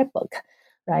scrapbook,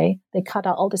 right? They cut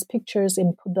out all these pictures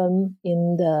and put them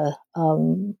in the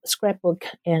scrapbook,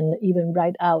 and even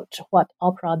write out what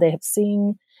opera they have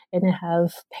seen, and they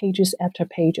have pages after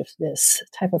page of this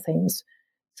type of things.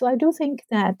 So I do think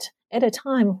that at a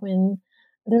time when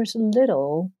there's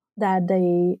little that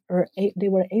they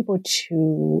were able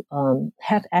to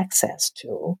have access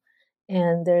to,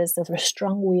 and there's a very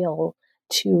strong will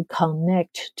to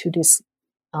connect to this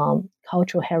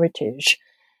cultural heritage,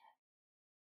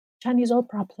 Chinese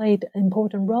opera played an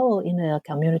important role in the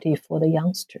community for the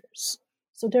youngsters.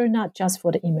 So they're not just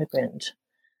for the immigrant,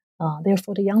 they're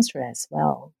for the youngster as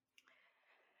well.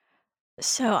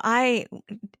 So I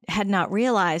had not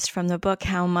realized from the book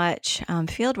how much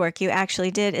field work you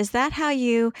actually did. Is that how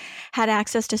you had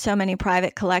access to so many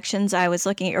private collections? I was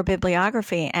looking at your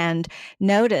bibliography and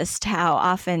noticed how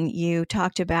often you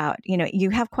talked about, you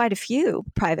have quite a few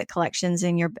private collections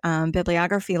in your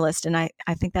bibliography list. And I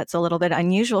think that's a little bit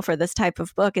unusual for this type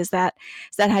of book. Is that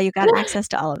how you got access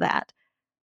to all of that?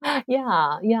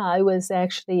 Yeah. I was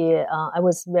actually, I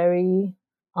was very...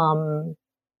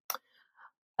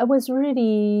 I was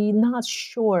really not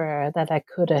sure that I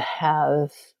could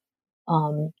have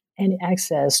any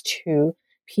access to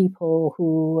people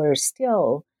who were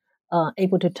still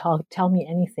able to tell me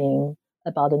anything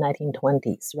about the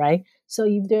 1920s, right? So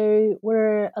if they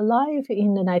were alive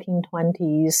in the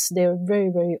 1920s, they were very,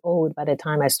 very old by the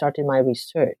time I started my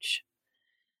research.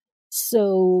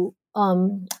 So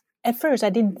at first, I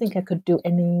didn't think I could do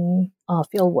any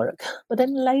field work. But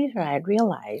then later, I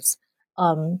realized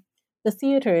the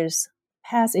theaters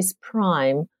past its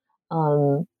prime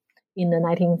in the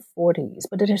 1940s,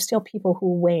 but there are still people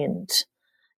who went.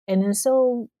 And then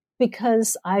so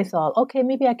because I thought, okay,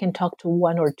 maybe I can talk to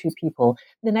one or two people,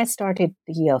 then I started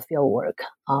the field work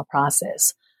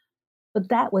process. But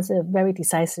that was a very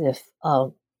decisive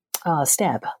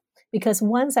step, because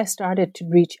once I started to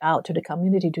reach out to the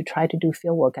community to try to do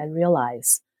field work, I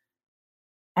realized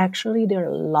actually there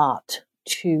are a lot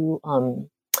to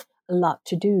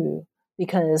do.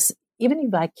 Because even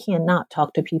if I cannot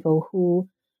talk to people who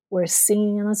were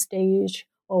singing on a stage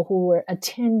or who were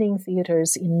attending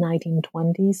theaters in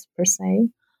 1920s per se,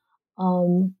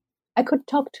 I could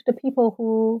talk to the people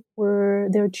who were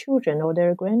their children or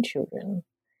their grandchildren.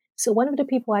 So one of the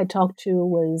people I talked to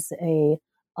was a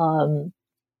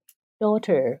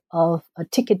daughter of a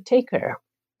ticket taker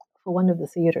for one of the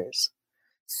theaters.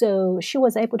 So she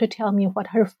was able to tell me what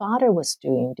her father was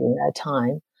doing during that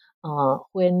time.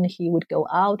 When he would go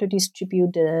out to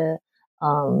distribute the,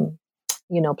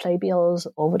 playbills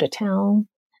over the town,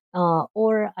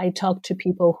 or I talked to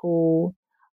people who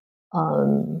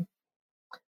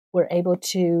were able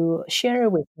to share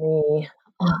with me.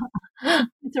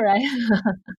 That's all right.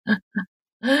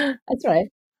 That's right.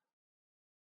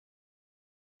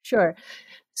 Sure.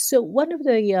 So one of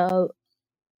the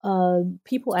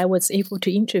people I was able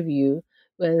to interview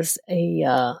was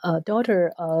a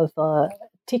daughter of a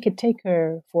ticket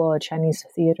taker for Chinese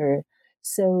theater.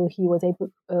 So she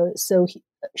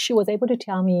was able to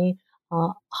tell me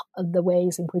the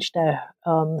ways in which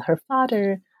her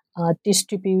father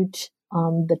distribute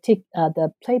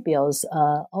the playbills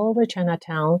all over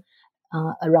Chinatown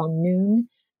around noon,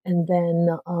 and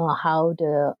then how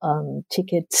the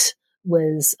tickets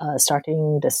was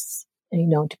starting this,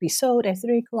 to be sold at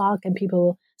 3:00, and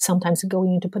people sometimes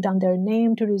going in to put down their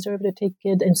name to reserve the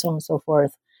ticket, and so on and so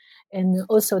forth. And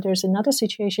also there's another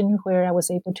situation where I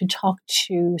was able to talk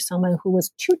to someone who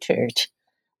was tutored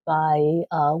by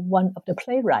one of the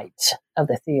playwrights of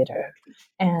the theater,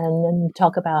 and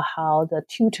talk about how the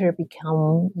tutor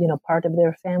become, part of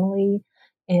their family.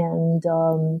 And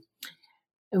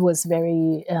was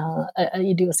very an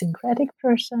idiosyncratic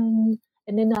person.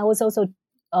 And then I was also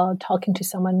talking to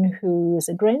someone who is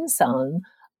a grandson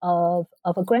of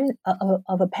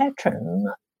a patron,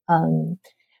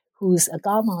 who's a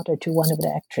godmother to one of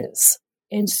the actors.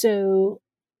 And so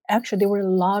actually there were a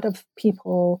lot of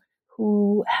people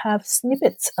who have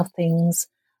snippets of things,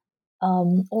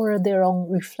 or their own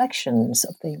reflections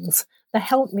of things that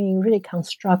helped me really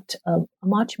construct a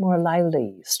much more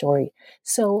lively story.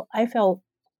 So I felt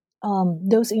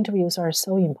those interviews are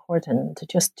so important,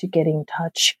 just to get in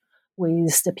touch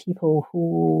with the people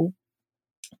who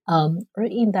are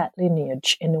in that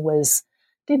lineage and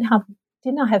did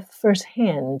not have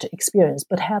firsthand experience,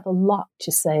 but have a lot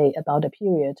to say about the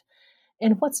period.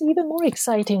 And what's even more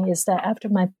exciting is that after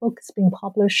my book has been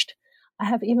published, I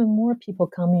have even more people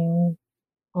coming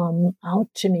out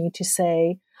to me to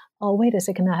say, "Oh, wait a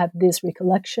second! I have this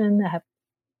recollection. I have,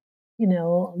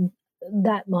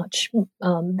 that much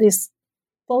these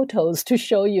photos to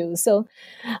show you." So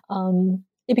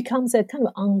it becomes a kind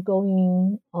of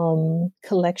ongoing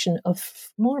collection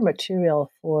of more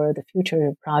material for the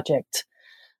future project.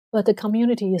 But the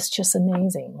community is just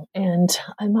amazing, and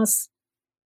I must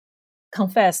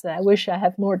confess that I wish I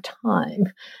had more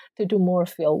time to do more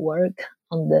field work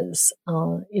on this,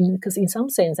 because in some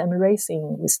sense I'm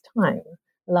racing with time.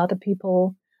 A lot of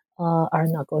people are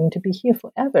not going to be here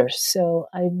forever, so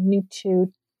I need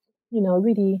to,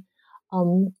 really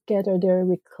gather their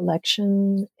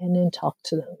recollection and then talk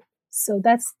to them. So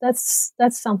that's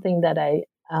something that I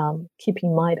keep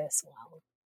in mind as well.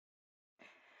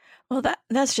 Well,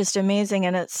 that's just amazing,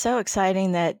 and it's so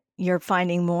exciting that you're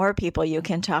finding more people you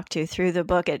can talk to through the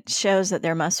book. It shows that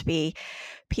there must be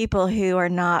people who are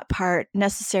not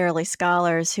necessarily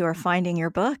scholars who are finding your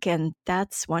book, and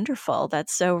that's wonderful.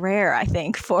 That's so rare, I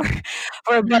think, for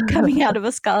a book coming out of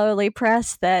a scholarly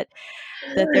press that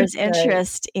there's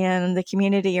interest in the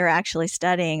community you're actually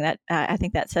studying. That I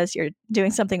think that says you're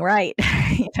doing something right.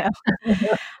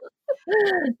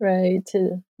 Right.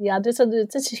 Yeah, there's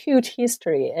a huge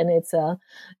history, and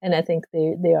and I think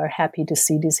they are happy to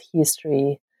see this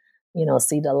history,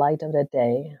 see the light of the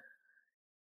day.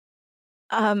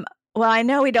 Well, I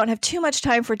know we don't have too much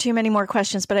time for too many more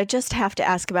questions, but I just have to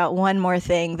ask about one more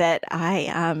thing that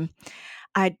I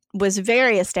was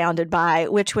very astounded by,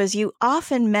 which was you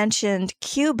often mentioned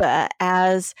Cuba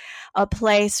as a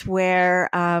place where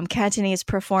Cantonese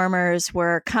performers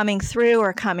were coming through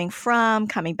or coming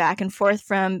back and forth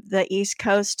from the East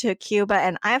Coast to Cuba.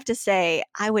 And I have to say,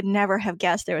 I would never have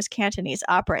guessed there was Cantonese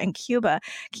opera in Cuba.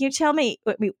 Can you tell me,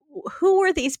 who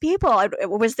were these people?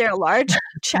 Was there a large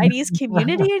Chinese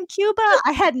community in Cuba?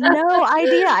 I had no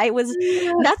idea. I was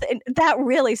nothing. That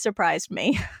really surprised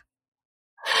me.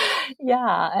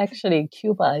 Yeah, actually,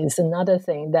 Cuba is another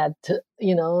thing that,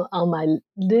 on my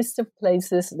list of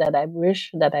places that I wish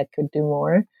that I could do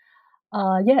more.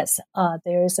 Yes,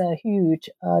 there's a huge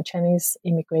Chinese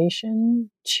immigration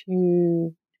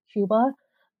to Cuba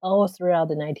all throughout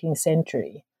the 19th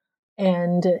century.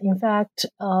 And in fact,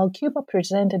 Cuba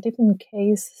presents a different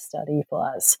case study for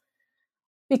us.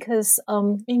 Because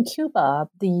in Cuba,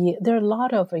 there are a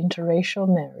lot of interracial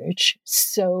marriage.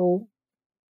 So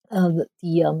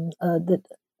the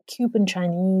Cuban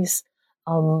Chinese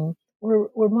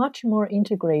were much more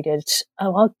integrated.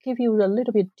 I'll give you a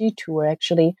little bit detour.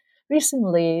 Actually,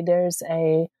 recently there's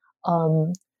a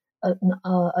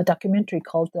documentary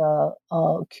called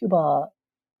Cuban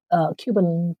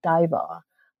Diva.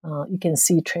 You can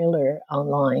see trailer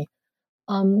online.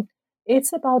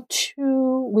 It's about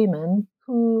two women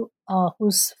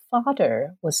whose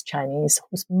father was Chinese,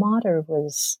 whose mother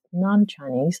was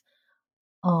non-Chinese.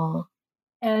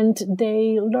 And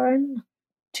they learn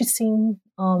to sing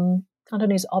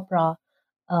Cantonese opera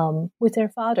with their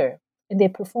father, and they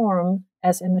perform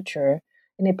as amateur,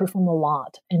 and they perform a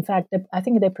lot. In fact, I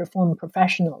think they perform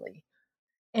professionally,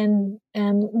 and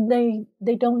they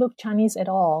don't look Chinese at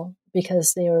all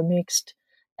because they are mixed,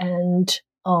 and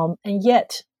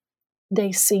yet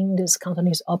they sing this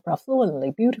Cantonese opera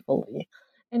fluently, beautifully,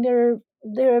 and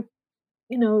they're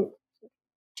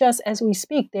just as we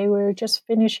speak, they were just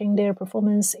finishing their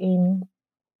performance in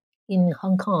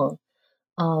Hong Kong.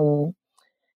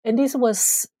 And this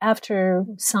was after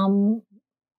some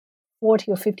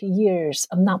 40 or 50 years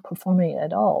of not performing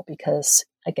at all, because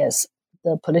I guess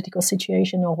the political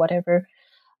situation or whatever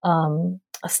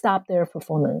stopped their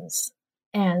performance.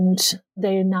 And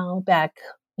they're now back,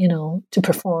 to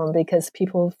perform because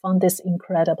people found this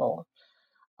incredible.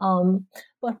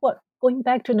 But going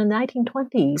back to the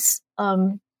 1920s,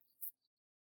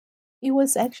 it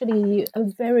was actually a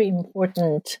very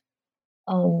important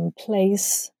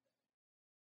place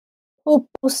Well,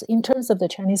 both in terms of the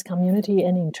Chinese community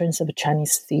and in terms of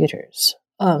Chinese theaters.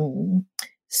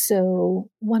 So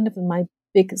one of my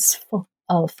biggest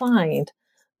find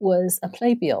was a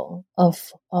playbill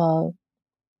of a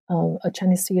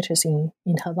Chinese theaters in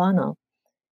Havana.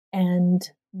 And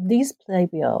this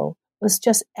playbill was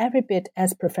just every bit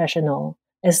as professional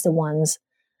as the ones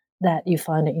that you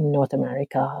find in North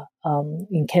America,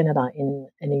 in Canada, in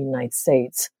the United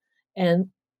States. And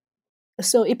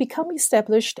so it became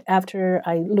established after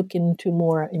I look into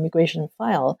more immigration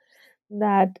file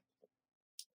that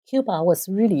Cuba was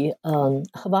really,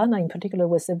 Havana in particular,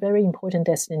 was a very important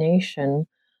destination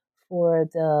for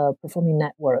the performing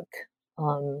network.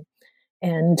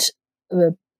 And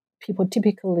people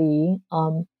typically,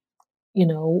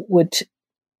 would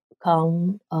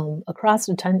come across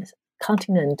the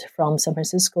continent from San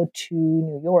Francisco to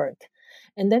New York,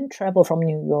 and then travel from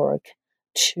New York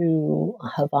to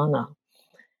Havana,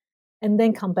 and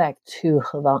then come back to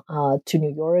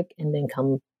New York, and then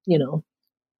come,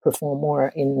 perform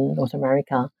more in North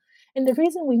America. And the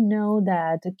reason we know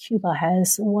that Cuba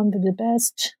has one of the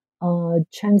best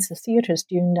Chinese theaters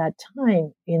during that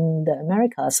time in the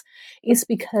Americas is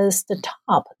because the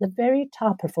very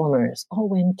top performers all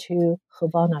went to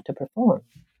Havana to perform.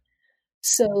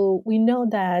 So we know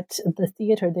that the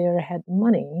theater there had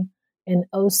money and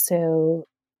also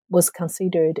was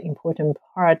considered an important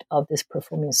part of this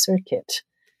performing circuit.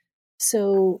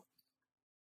 So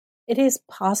it is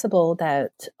possible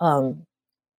that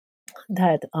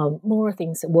more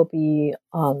things will be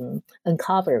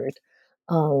uncovered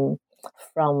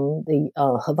from the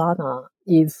Havana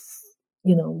if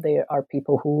there are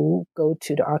people who go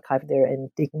to the archive there and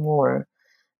dig more.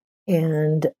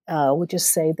 And we'll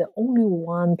just say the only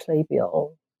one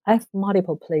playbill. I have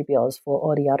multiple playbills for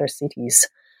all the other cities,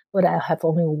 but I have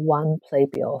only one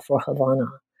playbill for Havana.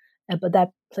 But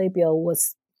that playbill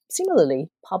was similarly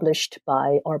published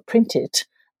by or printed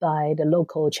by the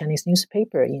local Chinese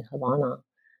newspaper in Havana.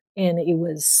 And it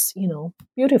was,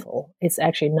 beautiful. It's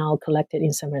actually now collected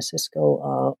in San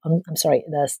Francisco. I'm sorry,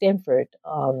 the Stanford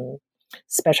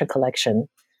Special Collection.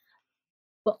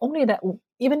 But only that,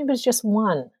 even if it's just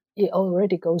one, it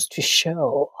already goes to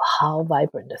show how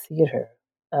vibrant the theater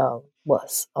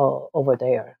was over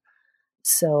there.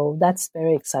 So that's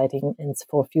very exciting, and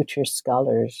for future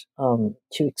scholars to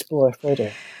explore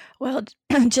further. Well,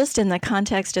 just in the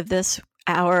context of this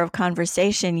hour of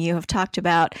conversation, you have talked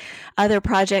about other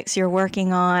projects you're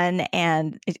working on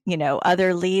and,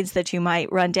 other leads that you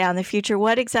might run down the future.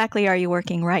 What exactly are you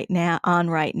working right now?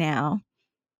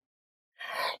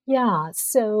 Yeah,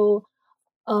 so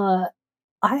I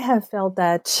have felt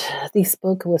that this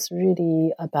book was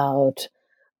really about,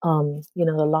 the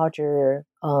larger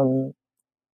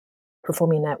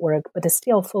performing network, but it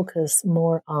still focused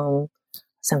more on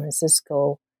San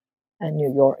Francisco and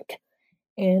New York.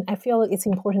 And I feel it's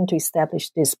important to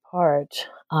establish this part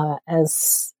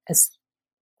as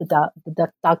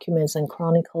the documents and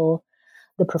chronicle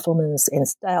the performance and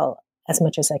style as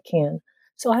much as I can.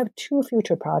 So I have two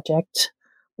future projects.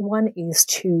 One is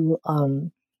to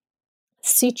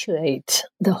situate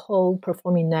the whole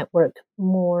performing network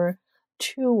more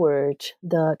toward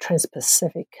the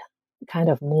Trans-Pacific kind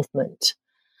of movement.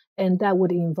 And that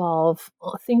would involve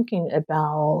thinking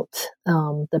about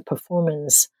the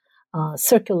performance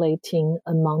circulating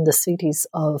among the cities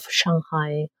of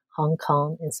Shanghai, Hong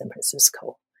Kong, and San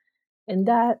Francisco. And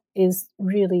that is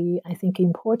really, I think,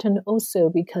 important also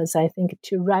because I think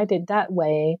to write it that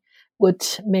way would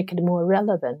make it more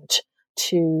relevant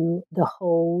to the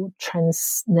whole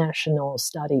transnational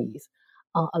studies.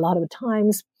 A lot of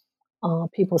times,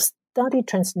 people study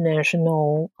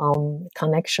transnational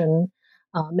connection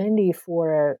mainly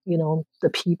for the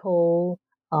people,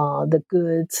 the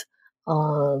goods,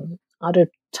 other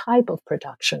type of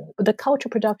production. But the culture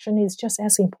production is just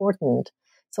as important.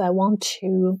 So I want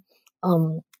to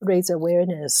raise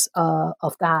awareness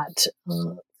of that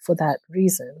for that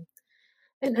reason.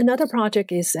 And another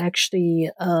project is actually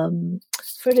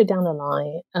further down the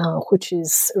line, which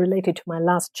is related to my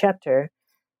last chapter.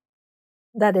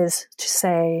 That is to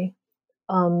say,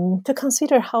 to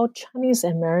consider how Chinese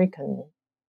American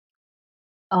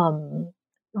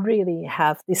really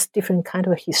have this different kind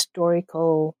of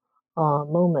historical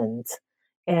moments.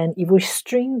 And if we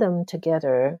string them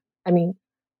together, let me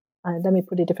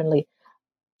put it differently.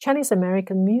 Chinese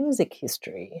American music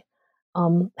history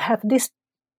have these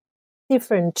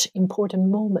different important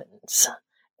moments.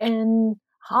 And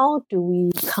how do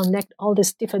we connect all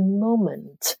these different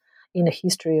moments in the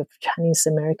history of Chinese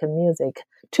American music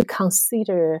to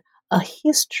consider a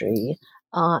history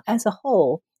as a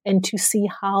whole and to see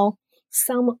how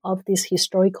some of these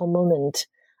historical moments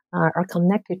are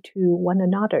connected to one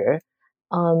another,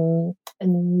 and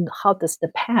how does the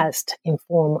past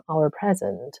inform our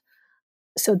present?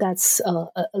 So that's a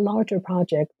larger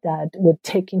project that would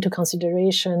take into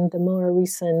consideration the more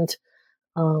recent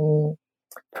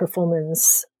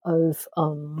performance of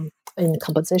in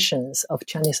compositions of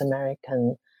Chinese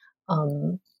American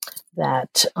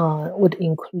that would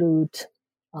include,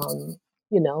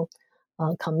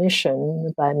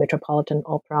 commission by Metropolitan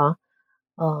Opera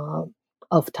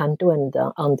of Tandun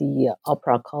on the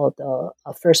opera called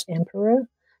First Emperor,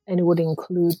 and it would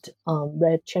include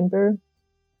Red Chamber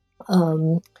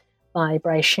by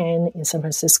Bryce Shan in San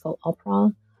Francisco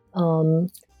Opera,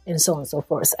 and so on and so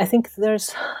forth. I think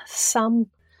there's some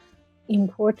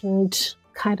important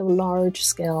kind of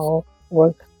large-scale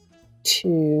work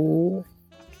to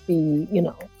be,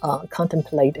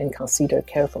 contemplate and consider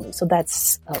carefully. So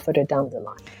that's further down the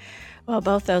line. Well,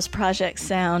 both those projects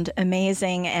sound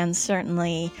amazing and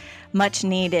certainly much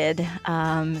needed.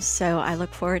 So I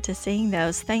look forward to seeing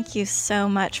those. Thank you so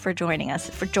much for joining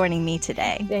me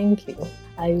today. Thank you.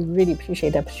 I really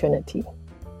appreciate the opportunity.